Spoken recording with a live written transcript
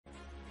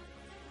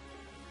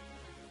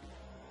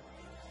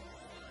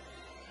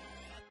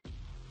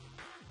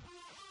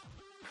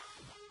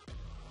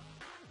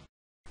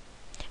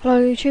Hello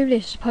YouTube,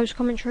 this is post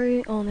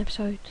commentary on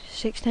episode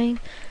 16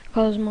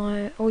 because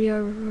my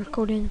audio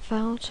recording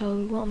failed.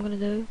 So what I'm going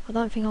to do, I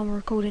don't think I'm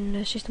recording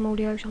the system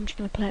audio, so I'm just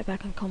going to play it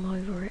back and come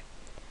over it.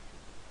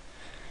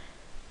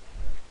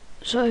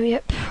 So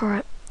yep,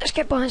 alright, let's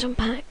get buying some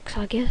packs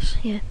I guess,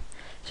 yeah.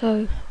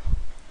 So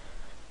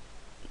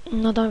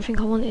I don't think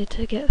I wanted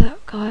to get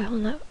that guy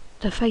on that,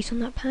 the face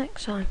on that pack,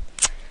 so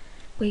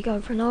we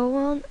go for another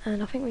one,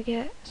 and I think we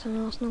get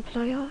some Arsenal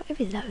player. If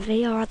it's that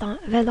Villa,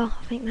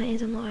 I think that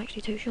is, I'm not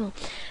actually too sure.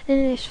 And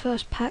in this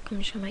first pack, I'm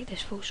just going to make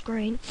this full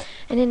screen,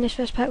 and in this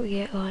first pack we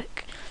get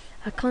like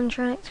a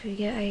contract, we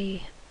get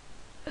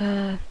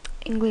a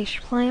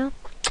English player.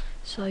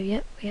 So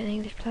yep, we get an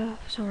English player.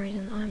 For some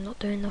reason I'm not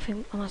doing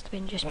nothing, I must have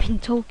been just been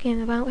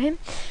talking about him.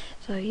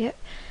 So yep,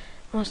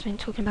 I must have been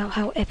talking about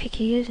how epic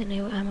he is and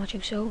how much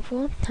he'll sell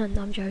for, and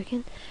I'm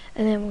joking.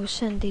 And then we'll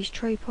send these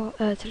to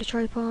the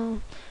trade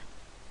pile.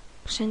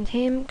 Send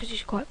him because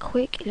he's quite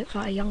quick. He looks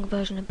like a younger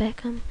version of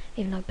Beckham,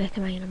 even though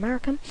Beckham ain't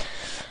American.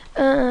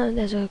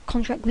 There's a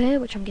contract there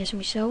which I'm guessing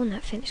we sell, and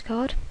that fitness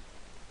card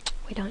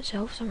we don't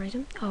sell for some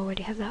reason. I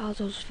already have that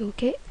Osvaldo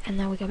kit, and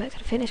now we go back to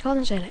the fitness card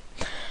and sell it.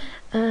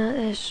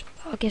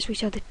 I guess we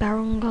sell this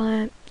Baron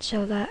guy,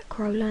 sell that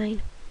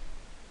Collin,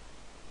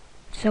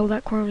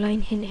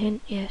 hint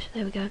hint, yes,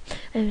 there we go.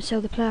 And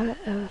sell the player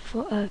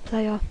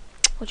player,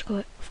 what do you call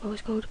it? I forgot what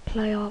it's called,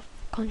 player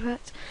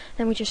contract.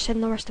 Then we just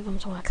send the rest of them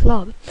to our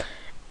club.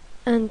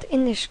 And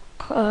in this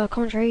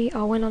commentary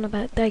I went on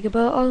about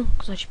Dejan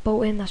because I just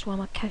bought him, that's why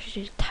my cash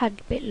is a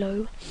tad bit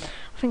low.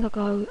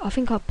 I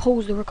think I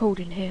pause the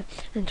recording here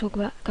and talk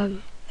about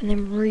and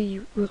then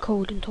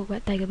re-record and talk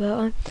about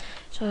Dejan.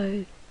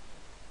 So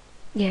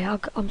yeah,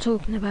 I'm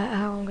talking about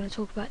how I'm going to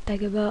talk about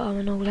Dejan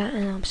and all that,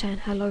 and I'm saying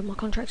how low my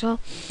contracts are,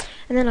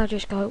 and then I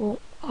just go, well,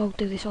 I'll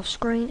do this off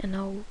screen and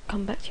I'll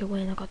come back to you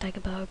when I got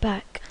Dejan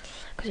back,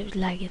 because it was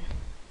lagging,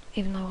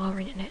 even though our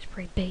internet's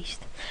pretty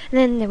beast. And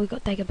then there we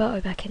got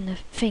Dejan back in the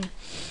thing,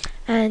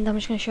 and I'm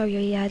just going to show you,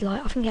 he had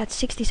like, I think he had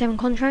 67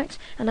 contracts,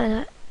 and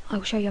then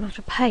I'll show you how much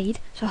I paid.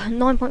 So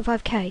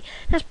 9.5k,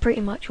 that's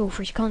pretty much all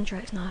for his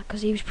contracts now,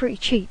 because he was pretty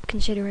cheap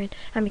considering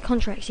how many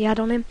contracts he had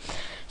on him.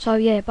 So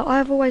yeah, but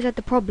I've always had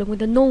the problem with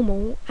the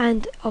normal,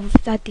 and I've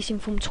had this in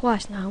form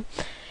twice now,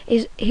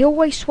 is he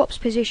always swaps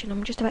position.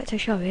 I'm just about to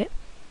show it.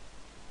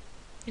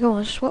 Go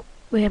on, swap.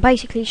 Well,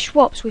 basically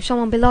swaps with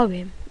someone below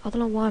him. I don't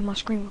know why my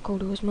screen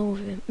recorder was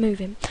moving.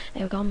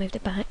 There we go, I moved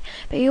it back.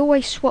 But he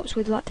always swaps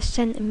with like the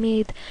centre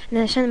mid, and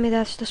then the centre mid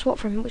has to swap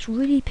for him, which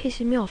really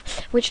pisses me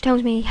off, which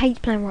tells me he hates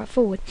playing right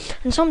forward.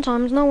 And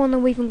sometimes no one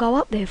will even go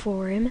up there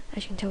for him.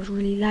 As you can tell, it's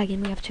really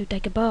lagging. We have two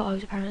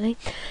Degabertos apparently.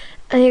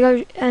 And he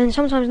goes, and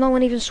sometimes no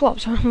one even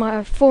swaps, so I might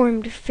have 4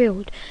 in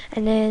midfield.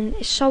 And then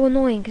it's so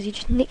annoying because he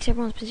just nicks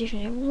everyone's position.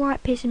 It's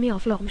right pissing me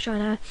off. Look, I'm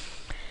showing how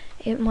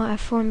it might have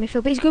 4 in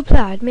midfield. But he's a good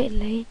player,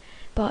 admittedly.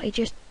 But he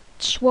just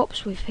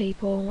swaps with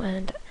people,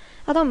 and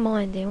I don't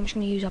mind him. I'm just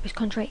going to use up his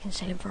contract and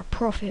sell him for a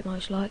profit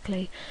most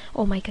likely,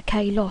 or make a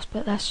K loss,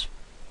 but that's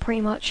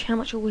pretty much how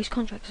much all his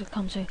contracts have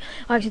come to.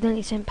 I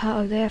accidentally sent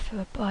Paulo there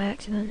by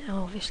accident,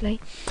 obviously,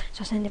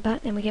 so I send it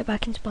back. Then we get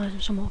back into buying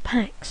some more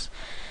packs.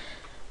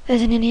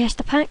 There's an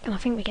Iniesta pack, and I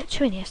think we get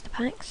 2 Iniesta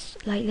packs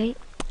lately.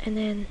 And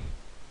then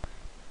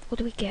what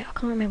do we get? I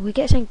can't remember. We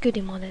get something good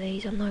in one of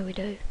these, I know we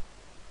do.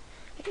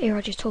 Here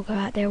I just talk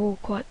about they're all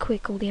quite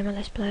quick, all the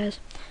MLS players.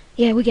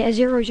 Yeah, we get a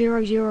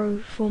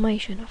 0-0-0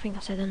 formation. I think I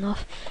said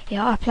enough.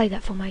 Yeah, I played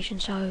that formation,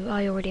 so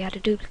I already had a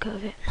duplicate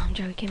of it. I'm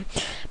joking.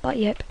 But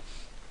yep,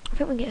 I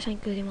think we get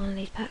something good in one of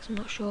these packs, I'm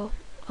not sure.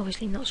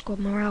 Obviously not squad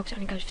morale, because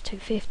it only goes for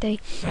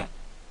 250.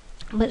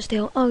 But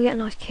still, oh, we get a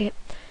nice kit.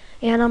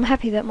 Yeah, and I'm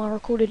happy that my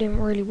recorder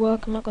didn't really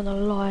work, I'm not going to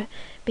lie.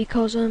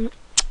 Because,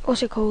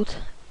 what's it called?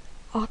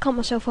 I cut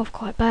myself off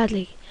quite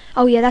badly.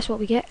 Oh yeah, that's what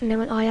we get. And then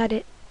when I add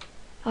it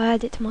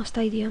to my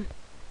stadium.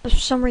 But for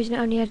some reason it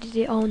only added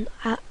it on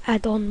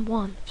add-on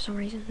 1 for some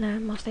reason. Now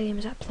my stadium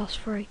is at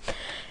 +3.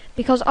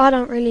 Because I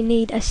don't really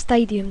need a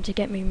stadium to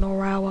get me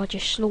morale, I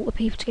just slaughter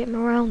people to get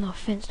morale, no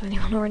offence to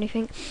anyone or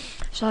anything.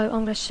 So I'm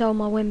going to sell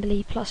my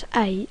Wembley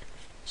 +8,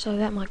 so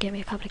that might get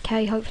me a couple of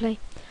K hopefully,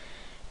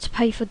 to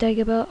pay for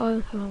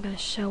Degaberto, who I'm going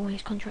to sell when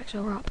his contracts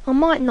are up. I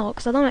might not,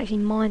 because I don't actually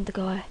mind the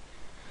guy.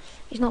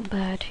 He's not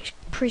bad, he's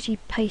pretty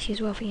pacey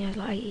as well. I think he has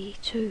like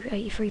 82,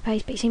 83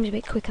 pace, but he seems a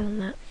bit quicker than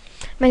that.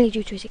 Mainly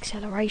due to his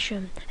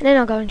acceleration. And then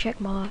I'll go and check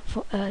my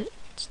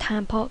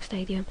Tan Park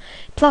Stadium.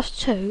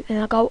 +2, and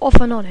I'll go off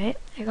and on it.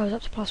 It goes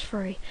up to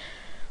 +3.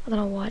 I don't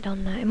know why I've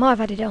done that. It might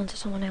have added it on to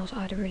someone else.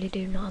 I really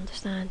do not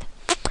understand.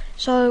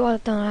 So I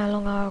don't know how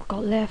long I've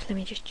got left. Let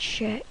me just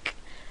check.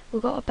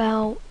 We've got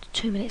about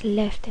 2 minutes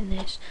left in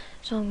this.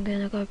 So I'm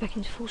going to go back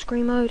into full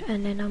screen mode,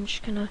 and then I'm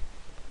just going to,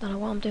 don't know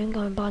what I'm doing,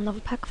 go and buy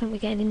another pack. I think we're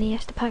getting an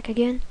Iniesta pack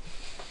again.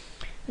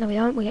 No, we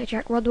don't. We get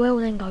Jack Rodwell,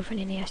 and then go for an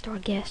Iniesta, I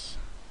guess.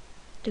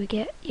 Do we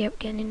get? Yep,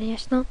 getting an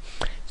Iniesta.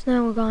 So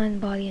now we're going to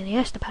buy the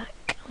Iniesta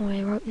pack.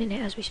 We're opening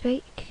it as we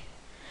speak.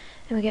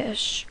 Then we get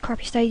a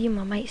crappy stadium.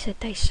 My mate said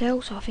they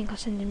sell, so I think I'll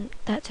send him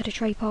that to the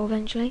trade pile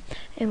eventually.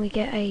 And we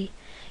get a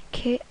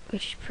kit,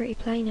 which is pretty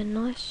plain and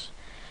nice.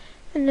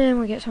 And then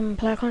we get some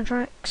player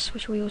contracts,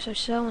 which we also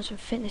sell, and some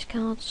fitness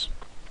cards.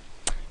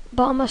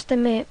 But I must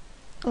admit,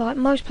 like,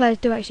 most players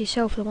do actually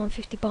sell for the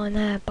 150 buy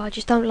now, but I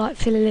just don't like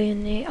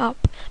filling it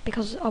up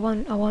because I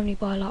only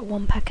buy like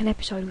 1 pack an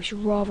episode, which is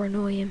rather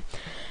annoying.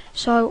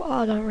 So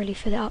I don't really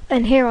fill it up.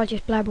 And here I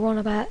just blabber on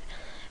about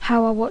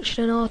how I watched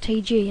an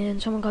RTG, and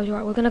then someone goes,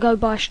 right, we're going to go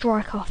buy a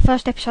striker.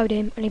 First episode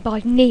in, and he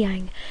buys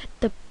Niang,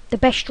 the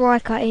best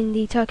striker in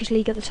the Turkish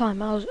league at the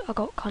time. I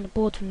got kind of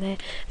bored from there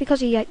because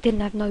he didn't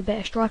have no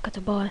better striker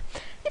to buy.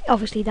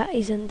 Obviously that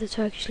isn't the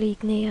Turkish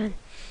league, Niang.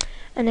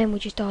 And then we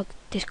just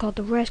discard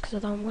the rest because I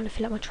don't want to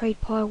fill up my trade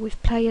pile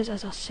with players,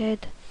 as I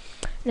said.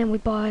 And then we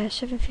buy a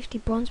 750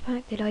 bronze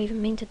pack. Did I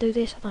even mean to do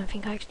this? I don't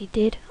think I actually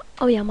did.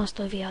 Oh yeah, I must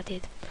have. Yeah, I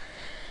did.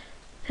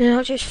 And then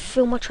I'll just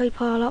fill my trade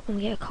pile up and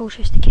we get a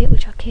Colchester kit,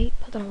 which I keep.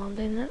 I don't know why I'm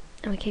doing that.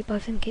 And we keep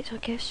both them kits, I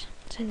guess.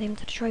 Send them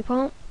to the trade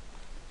pile.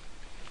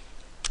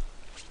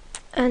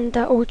 And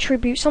or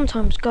tribute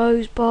sometimes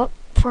goes, but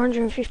for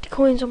 150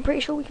 coins, I'm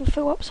pretty sure we can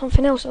fill up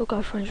something else that'll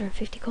go for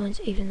 150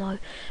 coins, even though.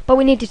 But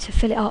we needed to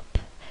fill it up,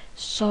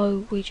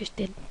 so we just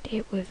did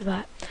it with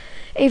that.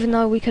 Even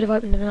though we could have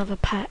opened another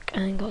pack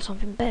and got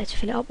something better to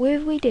fill it up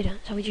with, we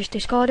didn't. So we just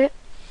discard it.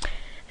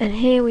 And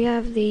here we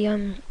have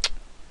the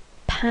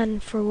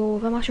pan through all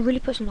of them. I should really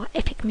put some like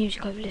epic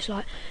music over this,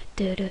 like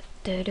I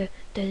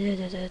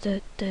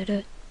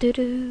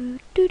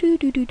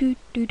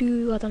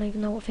don't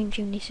even know what theme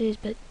tune this is,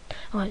 but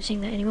I won't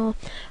sing that anymore.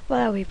 But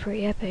that would be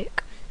pretty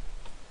epic.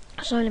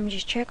 So let me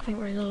just check. I think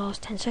we're in the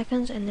last 10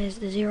 seconds, and there's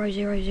the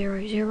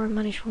 0000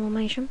 managed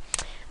formation.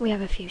 We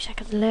have a few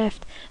seconds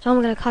left, so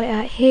I'm going to cut it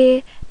out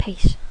here.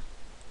 Peace.